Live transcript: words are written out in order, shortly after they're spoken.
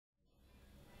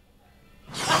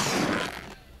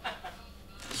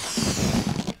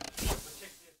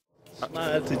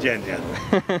codziennie.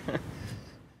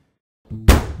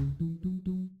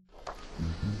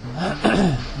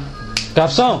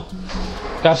 Garçon!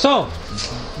 Garçon!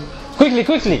 Quickly,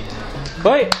 quickly!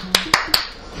 Wait!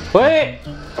 Wait!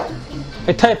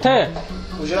 Hey, te!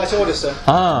 Would you like to order, sir?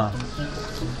 Ah.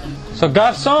 So,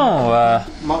 garçon!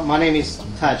 My name is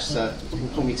Taj, sir. You can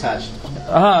call me Taj.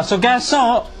 So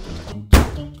garçon!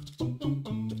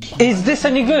 Is this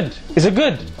any good? Is it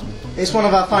good? It's one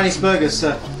of our finest burgers,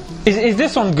 sir. Is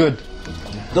this one good?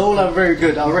 They all are very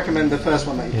good. I'll recommend the first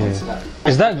one that you pointed out.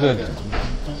 Is that good?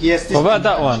 Yes, this What about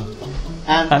that one?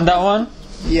 And that one?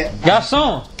 Yeah.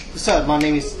 Garçon! Sir, my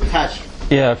name is Taj.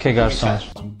 Yeah, okay, garçon.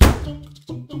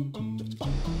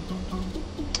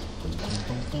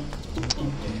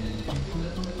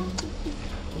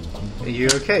 Are you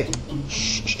okay?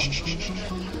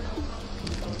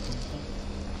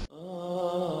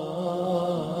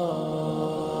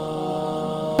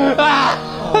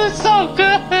 It's so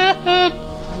good!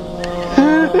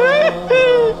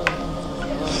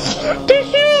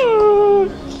 Tissue!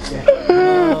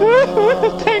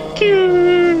 Thank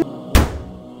you!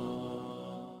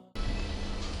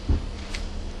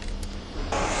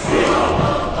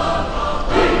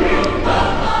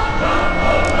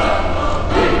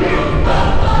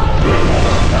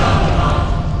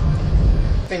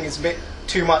 I think it's a bit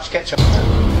too much ketchup.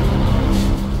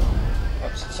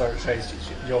 Oh, sorry, Trace,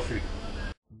 your food.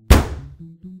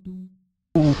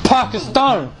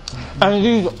 Pakistan! And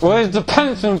you, where's the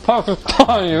pants in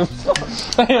Pakistan? You?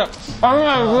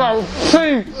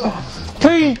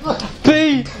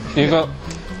 P. You got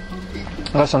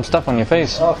some stuff on your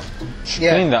face. Oh,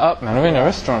 yeah. Clean that up, man. We're in a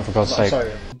restaurant, for God's sake.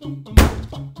 Sorry.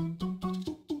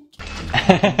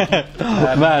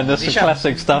 Man, that's the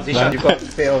classic stuff, man. You've got a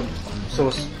bit of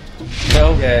sauce.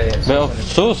 Bit of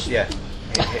sauce? Yeah.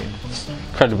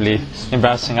 Incredibly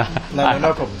embarrassing.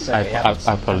 No problem. I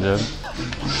apologize.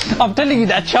 I'm telling you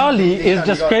that Charlie is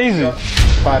just crazy.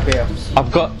 Quite a bit of,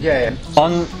 I've got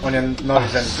on your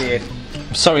nose and beard.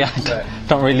 Sorry, I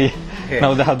don't really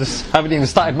know how this. I haven't even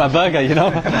started my burger, you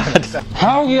know.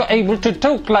 How are you able to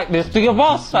talk like this to your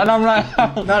boss? And I'm like,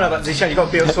 no, but Zishan, you got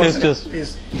a bit of sauce.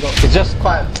 It's just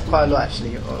quite a lot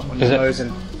actually on your nose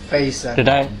and face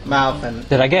and mouth and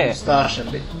did I get moustache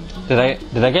and bit. Did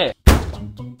I get it?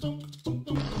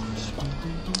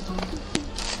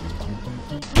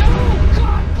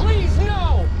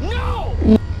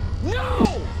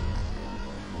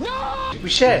 We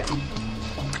share.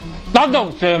 I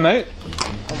don't share, mate.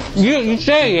 You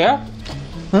share, yeah?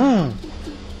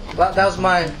 That was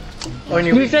my only.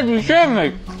 You said we share,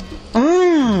 mate.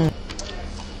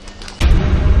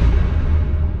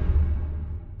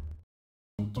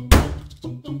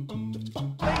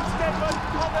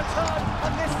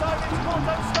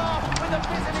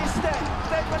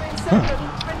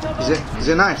 Is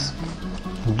it nice?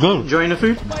 Good. Enjoying the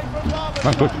food?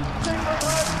 Not good.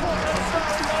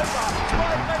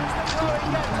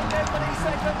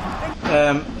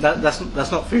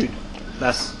 That's not food.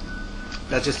 That's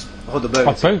just hold the burger.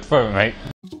 I paid for it, mate.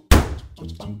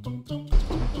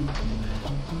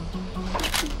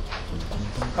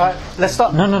 Alright, let's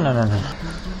start. No.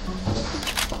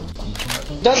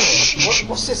 Done.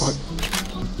 What's this?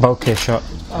 Okay, shot.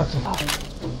 Okay.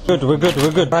 Good, we're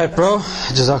good. Right, bro.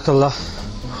 Jazakallah.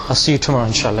 I'll see you tomorrow,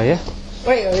 inshallah, yeah?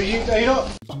 Wait, are you not?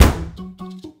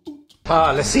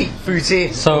 Let's see. Food's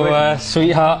here. So,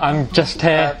 sweetheart, I'm just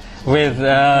here with,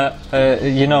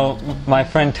 you know, my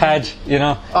friend Taj, you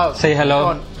know. Oh, say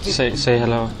hello. Say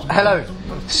hello. Hello.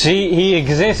 See, he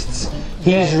exists.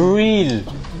 He's real.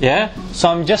 Yeah? So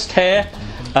I'm just here,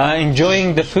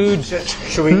 enjoying the food.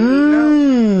 Should we eat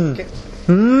now?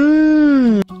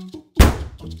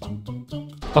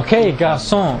 Okay,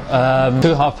 garçon,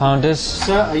 2 half-pounders.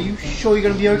 Sir, are you sure you're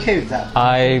going to be okay with that?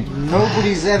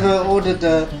 Nobody's ever ordered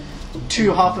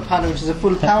 2 half-a-pounder, which is a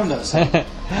full pounder, sir.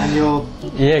 And you're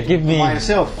give me by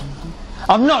yourself.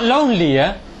 I'm not lonely,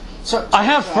 yeah? So, I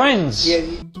have friends. Yeah.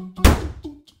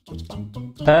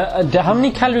 How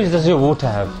many calories does your water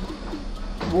have?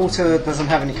 Water doesn't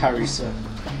have any calories, sir.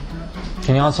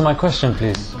 Can you answer my question,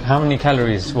 please? How many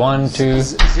calories? 1, 2...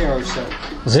 0, sir.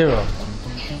 0.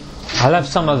 I'll have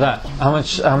some of that. How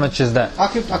much is that? I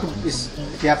could.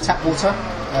 If you have tap water,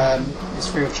 it's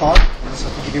free of charge. So I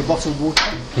can give you a bottle of water.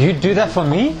 You do that for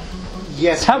me?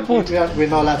 Yes. Tap water. We're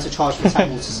not allowed to charge for tap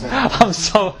water, sir. I'm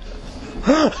so.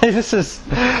 This is.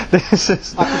 I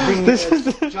could bring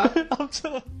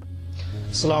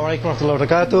Assalamu alaikum warahmatullahi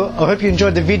wabarakatuh. I hope you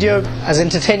enjoyed the video. As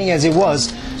entertaining as it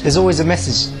was, there's always a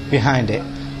message behind it.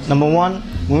 Number one,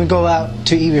 when we go out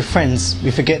to eat with friends, we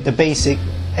forget the basic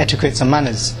etiquettes and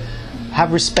manners.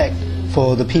 Have respect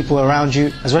for the people around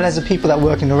you, as well as the people that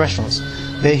work in the restaurants.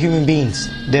 They're human beings.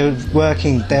 They're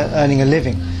working, they're earning a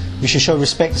living. We should show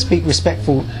respect, speak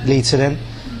respectfully to them,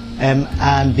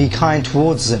 and be kind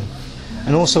towards them.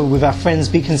 And also with our friends,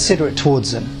 be considerate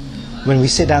towards them. When we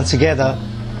sit down together,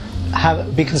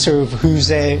 be considerate of who's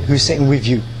there, who's sitting with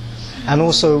you. And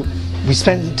also, we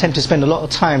tend to spend a lot of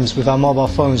times with our mobile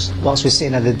phones whilst we're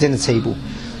sitting at the dinner table.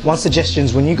 One suggestion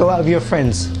is when you go out with your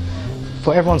friends,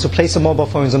 for everyone to place their mobile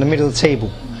phones on the middle of the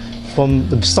table. From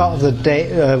the start of the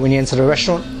day, when you enter the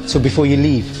restaurant, till before you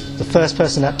leave. The first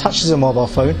person that touches a mobile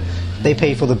phone, they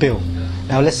pay for the bill.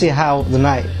 Now let's see how the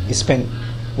night is spent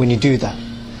when you do that.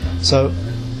 So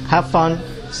have fun,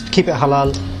 keep it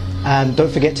halal, and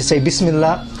don't forget to say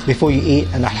Bismillah before you eat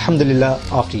and Alhamdulillah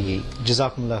after you eat.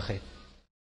 Jazakumullah khair.